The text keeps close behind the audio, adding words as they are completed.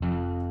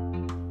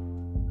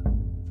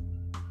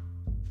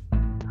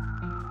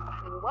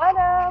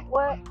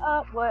What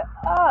up? What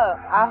up?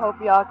 I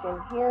hope y'all can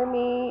hear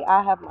me.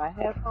 I have my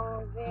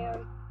headphones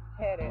in,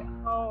 headed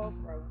home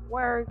from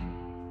work.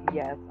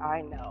 Yes, I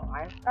know.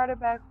 I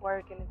started back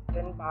work and it's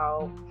been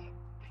about,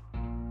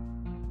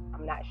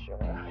 I'm not sure.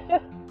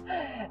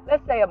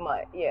 Let's say a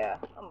month. Yeah,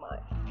 a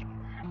month.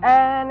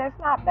 And it's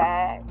not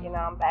bad.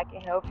 I'm back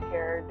in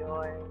healthcare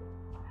doing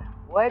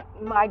what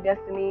my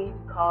destiny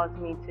calls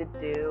me to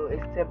do is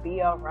to be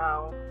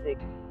around sick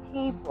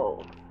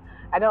people.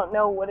 I don't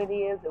know what it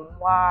is and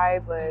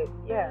why, but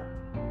yeah.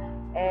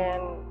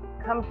 And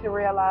come to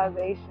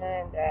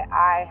realization that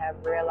I have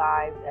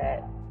realized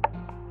that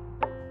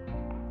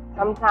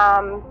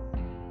sometimes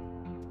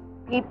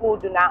people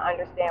do not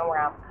understand where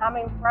I'm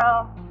coming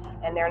from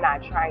and they're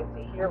not trying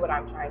to hear what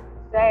I'm trying to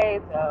say.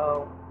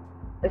 So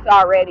it's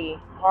already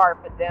hard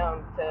for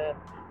them to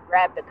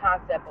grab the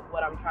concept of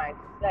what I'm trying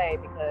to say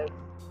because,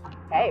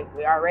 hey,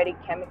 we're already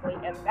chemically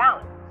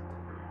imbalanced.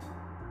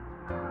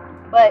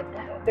 But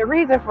the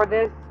reason for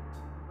this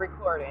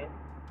recording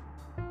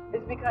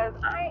is because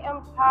I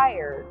am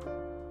tired,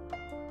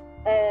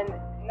 and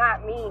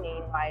not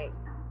meaning like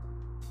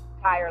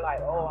tired like,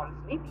 oh, I'm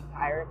sleepy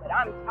tired, but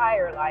I'm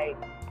tired like,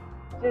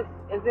 just,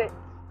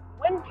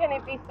 when can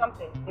it be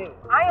something new?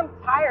 I am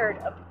tired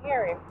of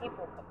hearing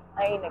people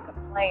complain and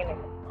complain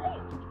and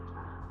complain,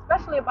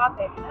 especially about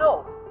their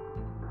health.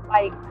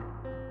 Like,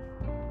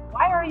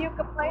 why are you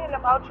complaining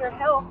about your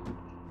health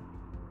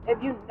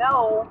if you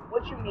know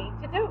what you need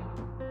to do?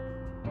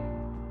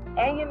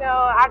 And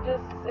I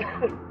just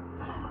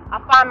I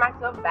find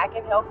myself back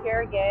in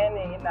healthcare again,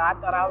 and I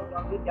thought I was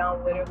gonna be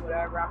done with it,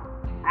 whatever. I'm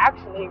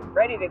actually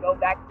ready to go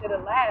back to the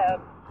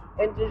lab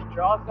and just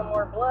draw some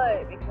more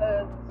blood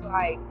because it's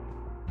like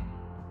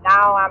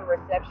now I'm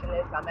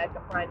receptionist, I'm at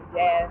the front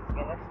desk,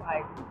 and it's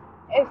like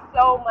it's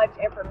so much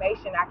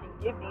information I can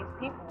give these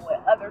people with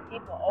other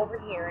people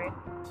overhearing,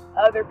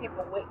 other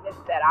people witness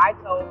that I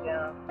told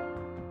them,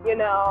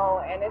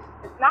 and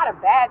it's not a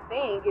bad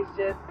thing. It's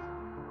just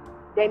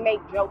they make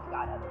jokes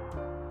out of it.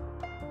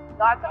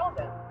 So I told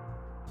them,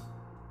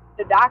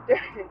 the doctor,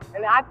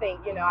 and I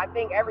think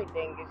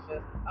everything is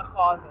just a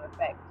cause and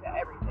effect to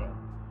everything.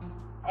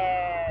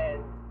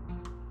 And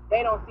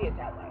they don't see it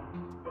that way,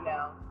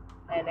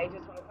 And they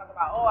just want to talk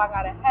about, oh, I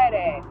got a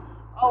headache.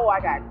 Oh, I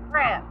got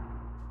cramps.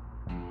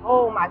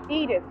 Oh, my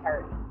feet is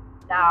hurting.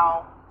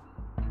 Now,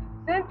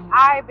 since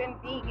I've been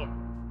vegan,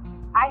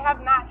 I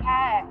have not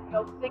had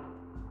no sickness.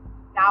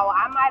 Now,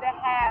 I might have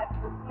had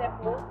some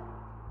sniffles.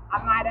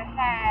 I might have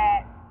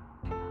had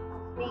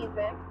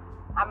sneezing.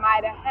 I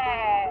might have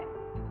had,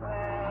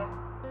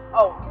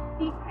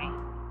 feet pain.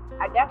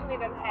 I definitely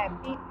didn't have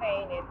feet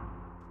pain, and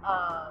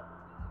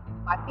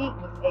my feet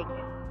was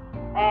aching.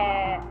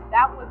 And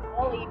that was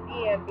only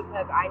being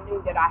because I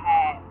knew that I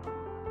had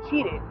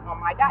cheated on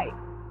my diet.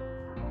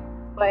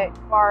 But as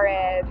far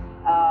as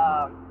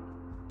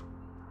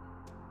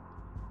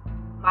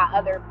my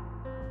other,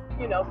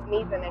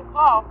 sneezing and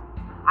cough,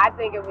 I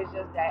think it was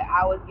just that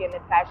I was getting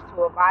attached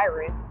to a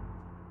virus.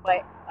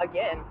 But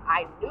again,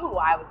 I knew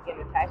I was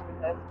getting attached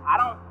because I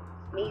don't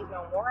sneeze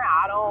no more.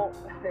 I don't,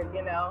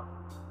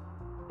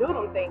 do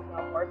them things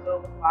no more. So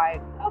it was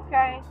like,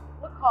 okay,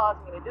 what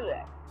caused me to do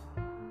that?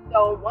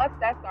 So once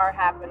that started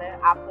happening,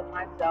 I put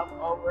myself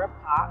over a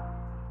pot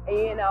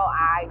and,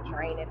 I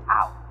drain it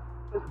out.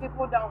 Because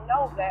people don't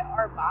know that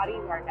our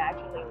bodies are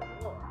naturally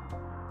warm.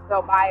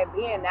 So by it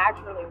being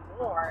naturally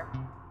warm,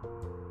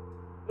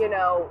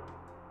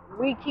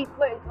 we keep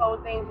putting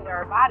cold things in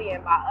our body,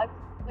 and by us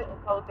putting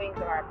cold things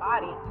in our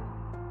body,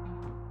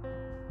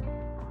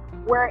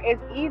 where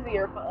it's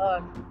easier for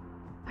us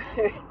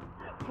to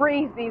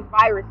freeze these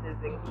viruses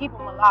and keep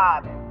them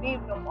alive and feed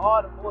them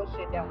all the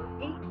bullshit that we're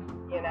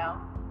eating,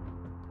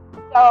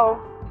 So,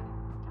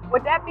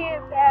 with that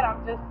being said,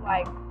 I'm just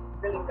like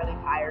really, really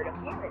tired of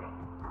hearing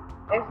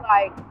it. It's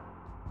like,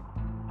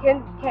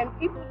 can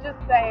people just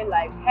say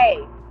like, hey,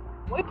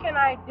 what can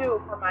I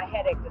do for my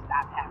headache to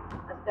stop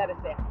happening? Instead of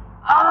saying,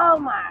 oh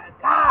my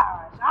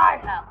gosh, I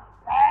have a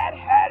bad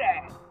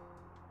headache.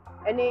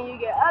 And then you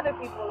get other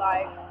people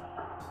like,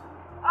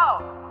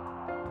 oh,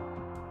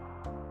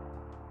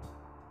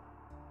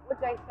 what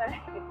they say?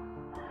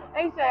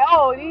 They say,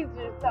 oh, these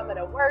are some of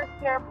the worst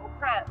terrible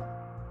cramps.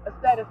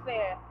 Instead of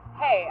saying,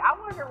 hey, I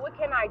wonder what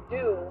can I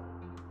do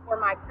for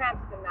my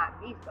cramps to not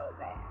be so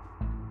bad.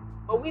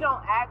 But we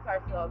don't ask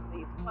ourselves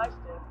these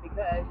questions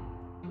because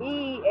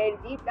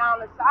deep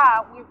down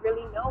inside, we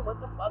really know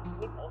what the fuck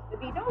we're supposed to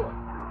be doing.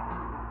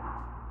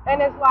 And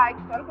it's like,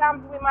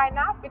 sometimes we might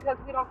not because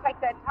we don't take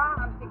that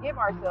time to give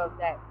ourselves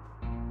that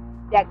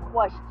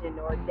question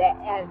or that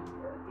answer.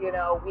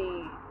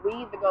 We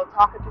either go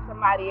talking to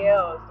somebody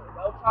else or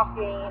go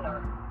talking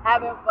or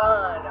having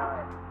fun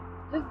or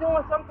just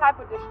doing some type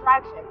of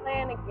distraction,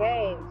 playing a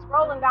game,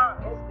 scrolling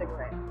down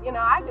Instagram.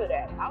 I do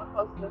that. I was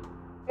supposed to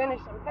finish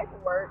some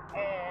paperwork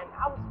and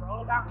I was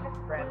scrolling down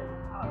Instagram and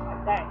I was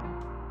like, dang,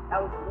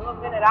 that was a little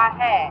minute I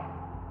had.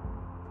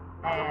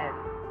 And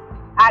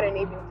I didn't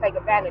even take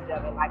advantage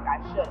of it like I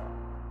should have.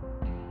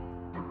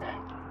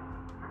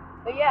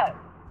 But yeah,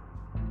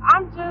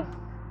 I'm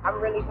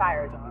really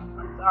tired, y'all.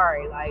 I'm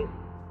sorry. Like,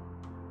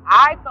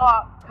 I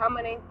thought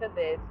coming into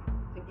this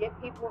to get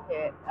people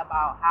hit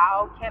about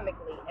how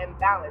chemically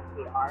imbalanced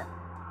we are,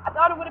 I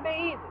thought it would have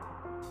been easy.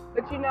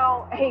 But you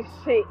know, ain't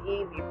shit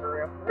easy for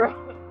real. For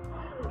real.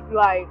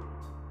 Like,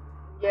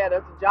 yeah,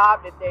 this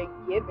job that they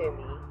giving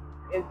me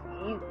is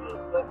easy,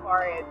 but as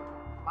far as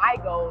my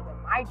goals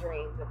and my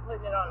dreams and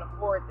putting it on the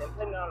forth and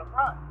putting it on the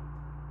front,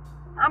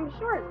 I'm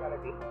sure it's gonna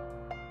be.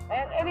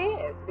 And it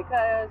is,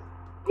 because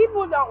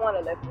people don't want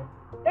to listen.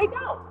 They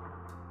don't.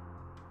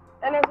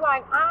 And it's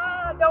like,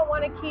 I don't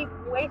want to keep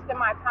wasting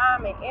my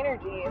time and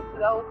energy into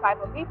those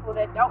type of people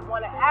that don't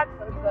want to ask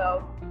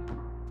themselves,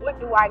 what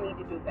do I need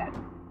to do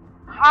better?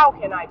 How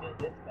can I do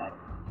this better?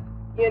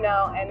 You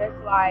know, and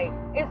it's like,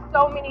 it's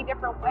so many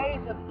different ways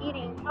of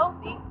eating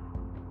healthy.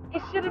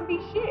 It shouldn't be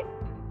shit.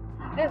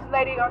 This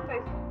lady gonna say,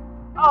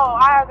 oh,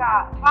 I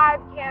got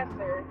 5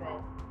 cancers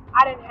and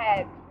I done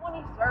had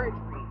 20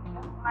 surgeries.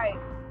 It's like,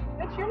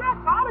 bitch, you're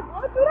not tired of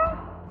going through that?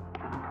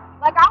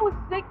 Like, I was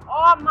sick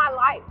all my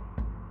life.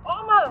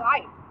 All my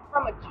life.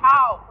 From a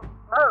child, from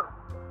birth.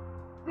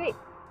 Sick.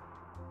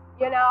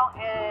 You know,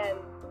 and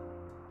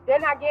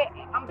then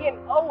I'm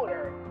getting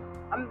older.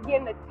 I'm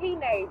getting a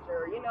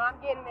teenager, you know, I'm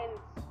getting in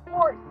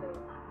sports and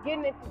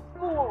getting into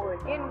school and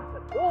getting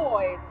into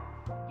boys,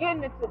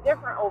 getting into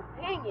different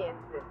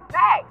opinions and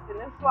facts, and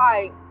it's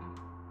like,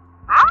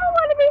 I don't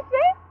want to be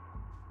sick.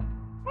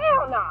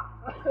 Hell no.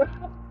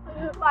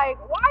 Like,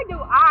 why do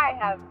I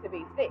have to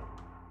be sick?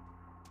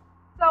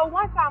 So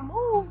once I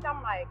moved,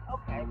 I'm like,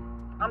 okay,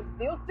 I'm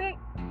still sick?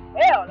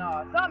 Hell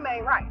no, something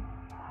ain't right.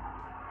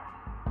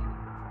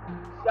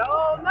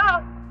 Sure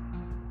enough.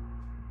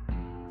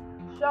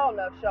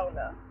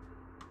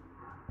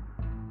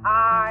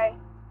 I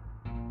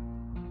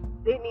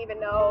didn't even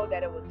know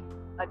that it was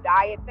a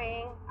diet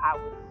thing. I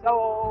was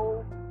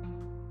so,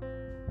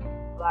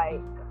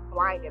 like,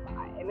 blinded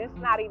by it. And it's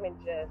not even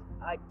just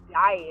a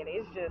diet.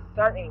 It's just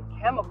certain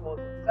chemicals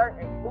and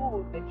certain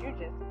foods that you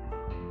just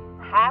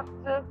have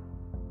to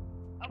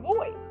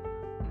avoid.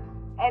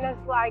 And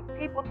it's like,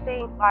 people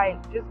think,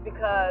 like, just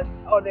because,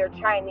 oh, they're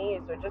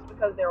Chinese, or just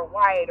because they're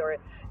white, or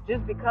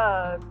just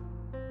because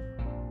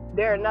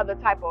they're another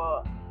type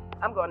of,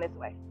 I'm going this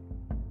way.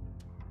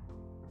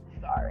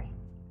 Sorry.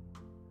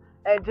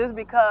 And just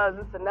because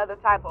it's another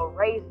type of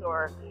race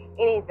or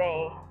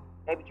anything,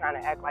 they be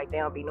trying to act like they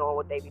don't be knowing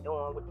what they be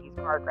doing with these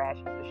car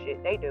crashes and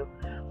shit they do.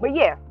 But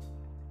yeah,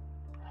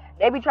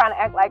 they be trying to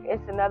act like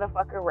it's another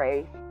fucking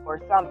race or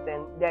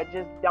something that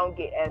just don't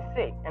get as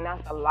sick. And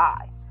that's a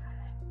lie.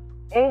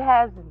 It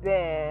has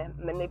been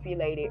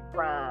manipulated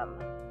from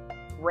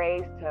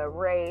race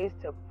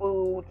to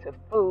food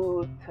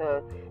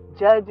to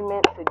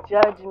judgment to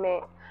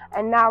judgment,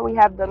 and now we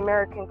have the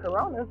American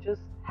corona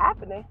just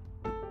happening,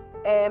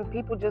 and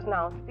people just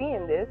now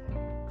seeing this.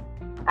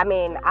 I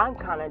mean, I'm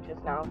kind of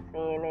just now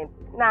seeing it.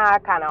 I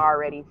kind of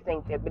already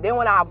think it, but then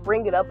when I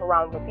bring it up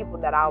around the people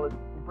that I was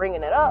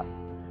bringing it up,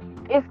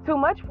 it's too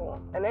much for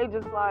them, and they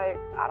just like,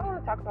 I don't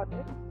want to talk about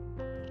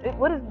this.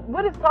 What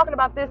is talking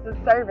about this is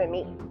serving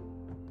me,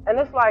 and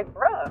it's like,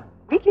 bruh,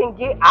 we can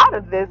get out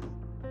of this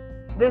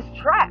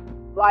trap.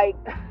 Like,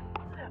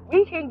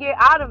 we can get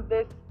out of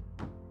this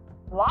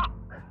lock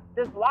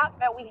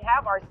that we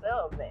have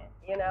ourselves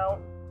in, you know.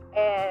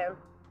 And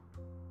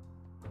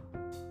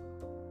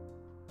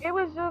it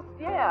was just,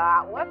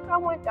 yeah, once I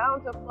went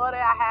down to Florida,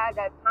 I had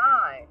that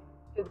time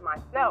to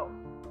myself,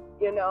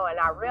 you know, and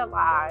I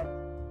realized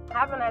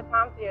having that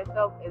time to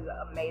yourself is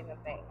an amazing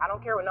thing. I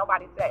don't care what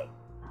nobody say.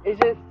 It's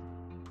just,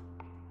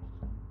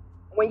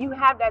 when you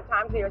have that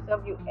time to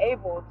yourself, you're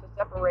able to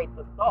separate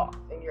the thoughts,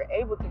 and you're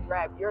able to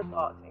grab your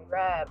thoughts and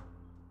grab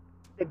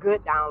the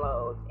good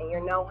downloads, and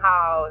you know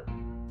how,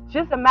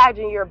 just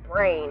imagine your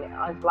brain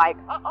as like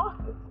an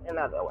office, in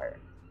other words.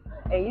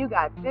 And you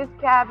got this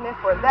cabinet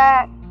for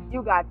that,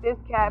 you got this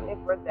cabinet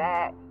for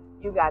that,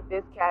 you got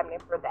this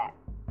cabinet for that,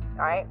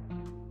 all right?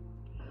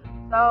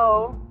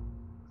 So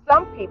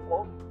some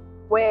people,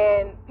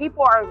 when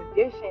people are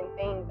dishing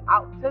things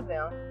out to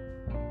them,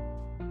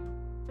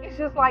 it's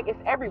just like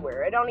it's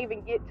everywhere. It don't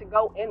even get to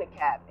go in the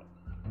cabinet.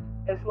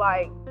 It's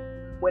like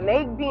when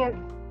they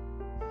being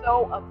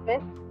so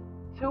defense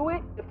to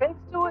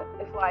it,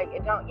 it's like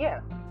it don't,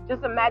 yeah.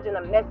 Just imagine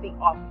a messy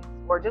office,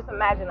 or just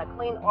imagine a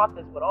clean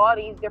office with all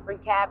these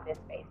different cabinet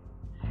spaces,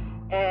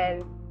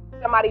 and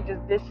somebody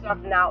just dish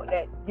something out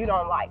that you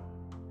don't like.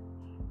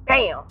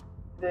 Bam!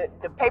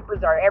 The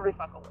papers are every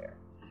fucking where.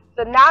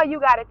 So now you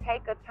got to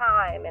take a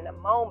time and a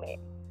moment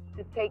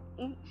to take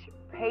each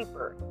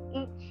paper,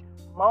 each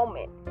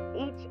moment,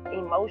 each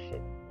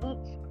emotion,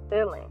 each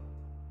feeling.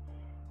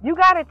 You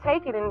got to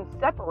take it and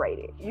separate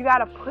it. You got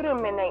to put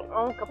them in their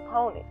own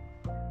components.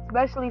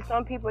 Especially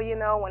some people, you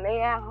know, when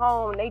they at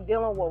home, they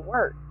dealing with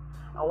work.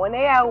 And when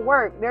they at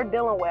work, they're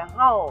dealing with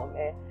home.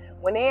 And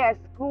when they at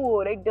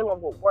school, they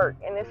dealing with work.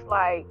 And it's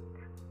like,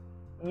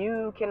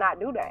 you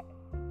cannot do that.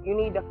 You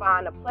need to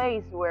find a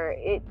place where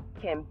it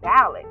can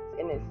balance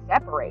and it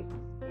separates,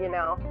 you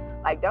know?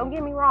 Like, don't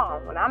get me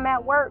wrong. When I'm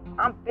at work,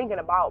 I'm thinking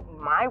about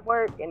my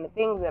work and the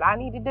things that I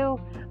need to do,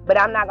 but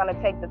I'm not going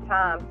to take the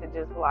time to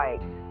just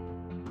like,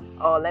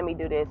 oh, let me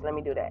do this, let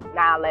me do that.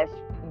 Now, unless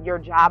your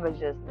job is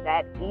just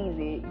that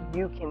easy,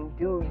 you can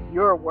do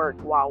your work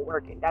while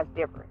working. That's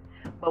different.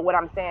 But what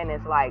I'm saying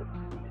is, like,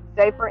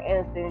 say for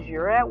instance,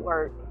 you're at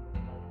work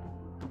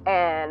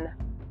and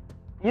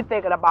you're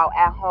thinking about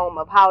at home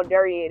of how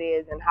dirty it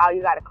is and how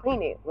you got to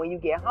clean it when you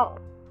get home.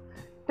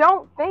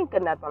 Don't think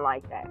of nothing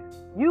like that.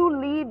 You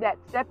leave that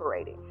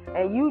separated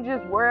and you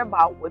just worry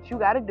about what you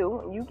got to do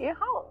when you get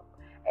home.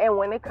 And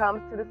when it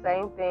comes to the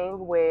same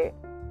thing with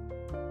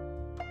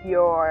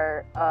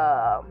your,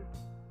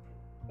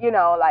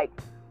 like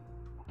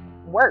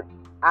work,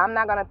 I'm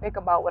not going to think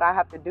about what I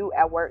have to do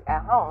at work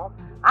at home.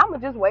 I'm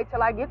going to just wait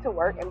till I get to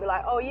work and be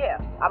like, oh yeah,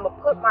 I'm going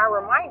to put my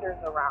reminders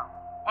around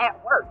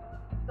at work.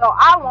 So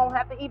I won't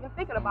have to even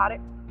thinking about it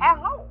at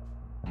home.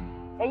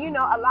 And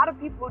a lot of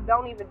people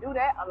don't even do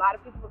that. A lot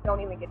of people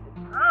don't even get the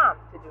time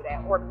to do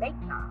that or make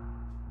time,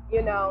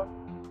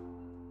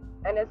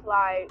 And it's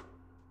like,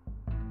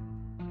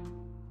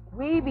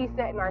 we be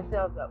setting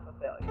ourselves up for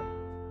failure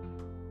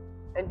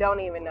and don't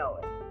even know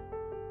it.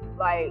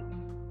 Like,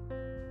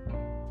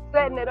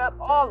 setting it up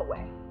all the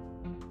way.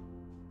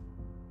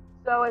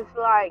 So it's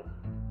like,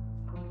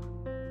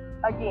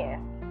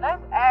 again,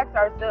 let's ask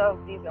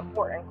ourselves these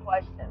important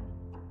questions.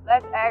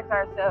 Let's ask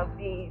ourselves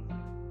these,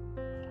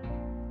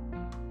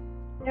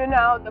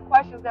 the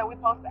questions that we're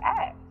supposed to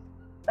ask.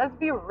 Let's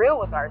be real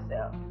with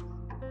ourselves.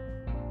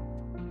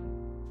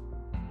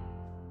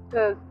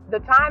 Because the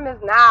time is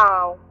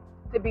now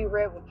to be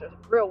real with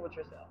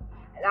yourself.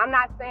 And I'm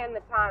not saying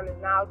the time is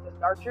now to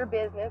start your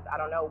business. I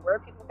don't know where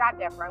people got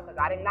that from, because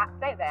I did not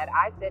say that.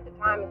 I said the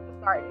time is to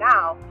start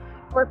now,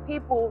 for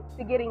people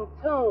to get in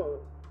tune,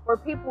 for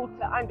people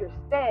to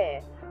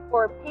understand,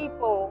 for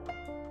people,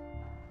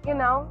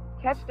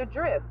 catch the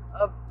drift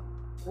of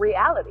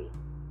reality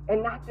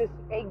and not this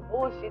fake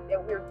bullshit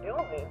that we're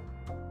doing,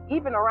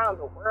 even around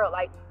the world.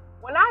 Like,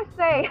 when I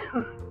say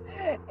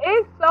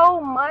it's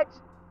so much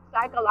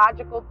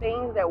psychological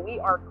things that we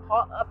are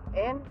caught up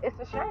in, it's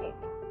a shame.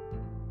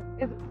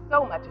 It's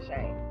so much a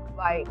shame.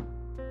 Like,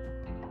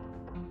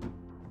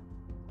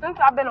 since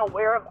I've been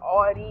aware of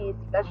all these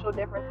special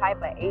different type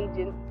of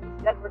agents,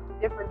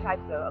 different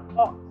types of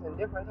occults and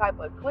different type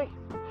of cliques,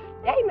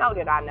 they know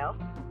that I know.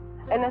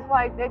 And it's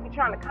like, they be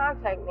trying to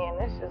contact me,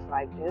 and it's just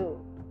like, dude,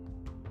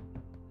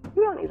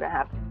 you don't even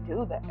have to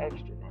do the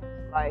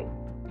extraness. Like,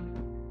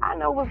 I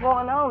know what's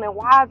going on, and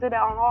why is it a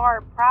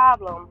hard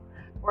problem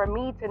for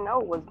me to know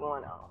what's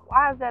going on?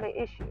 Why is that an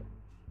issue?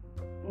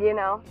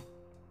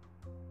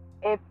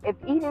 If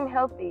eating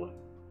healthy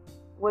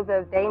was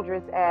as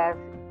dangerous as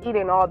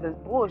eating all this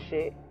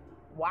bullshit,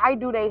 why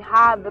do they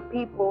have the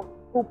people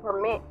who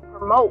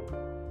promote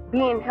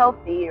being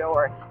healthy,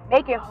 or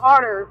make it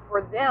harder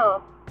for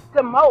them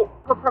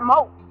to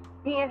promote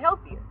being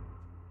healthier?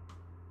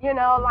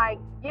 Like,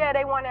 yeah,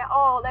 they want to,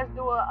 let's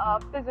do a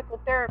physical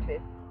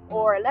therapist,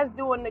 or let's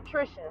do a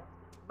nutrition,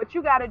 but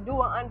you got to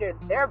do it under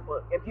their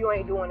book if you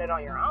ain't doing it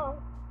on your own.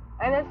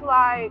 And it's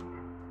like,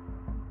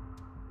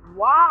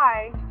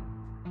 why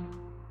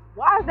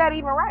is that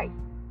even right?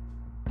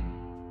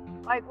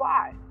 Like,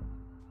 why?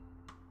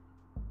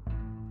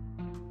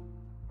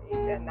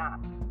 They're not.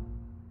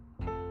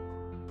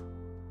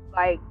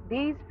 Like,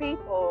 these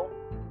people,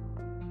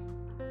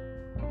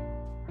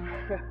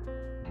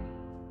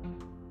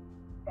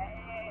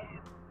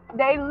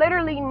 they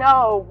literally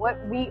know what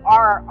we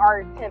are our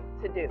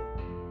attempt to do.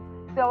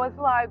 So it's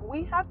like,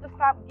 we have to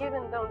stop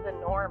giving them the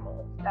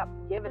normal, stop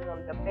giving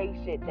them the fake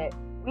shit that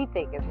we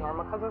think is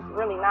normal, because it's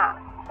really not.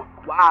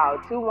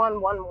 Wow,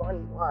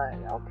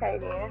 21111. Okay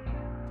then.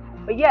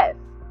 But yes,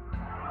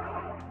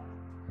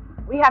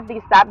 we have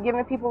to stop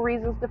giving people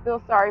reasons to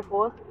feel sorry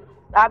for us.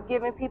 Stop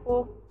giving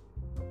people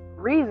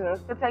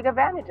reasons to take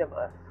advantage of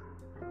us.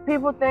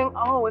 People think,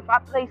 oh, if I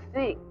play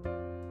sick,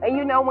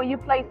 and when you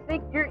play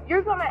sick,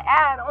 you're gonna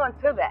add on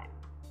to that.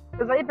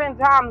 Because there's been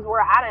times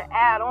where I didn't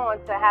add on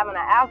to having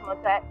an asthma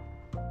attack.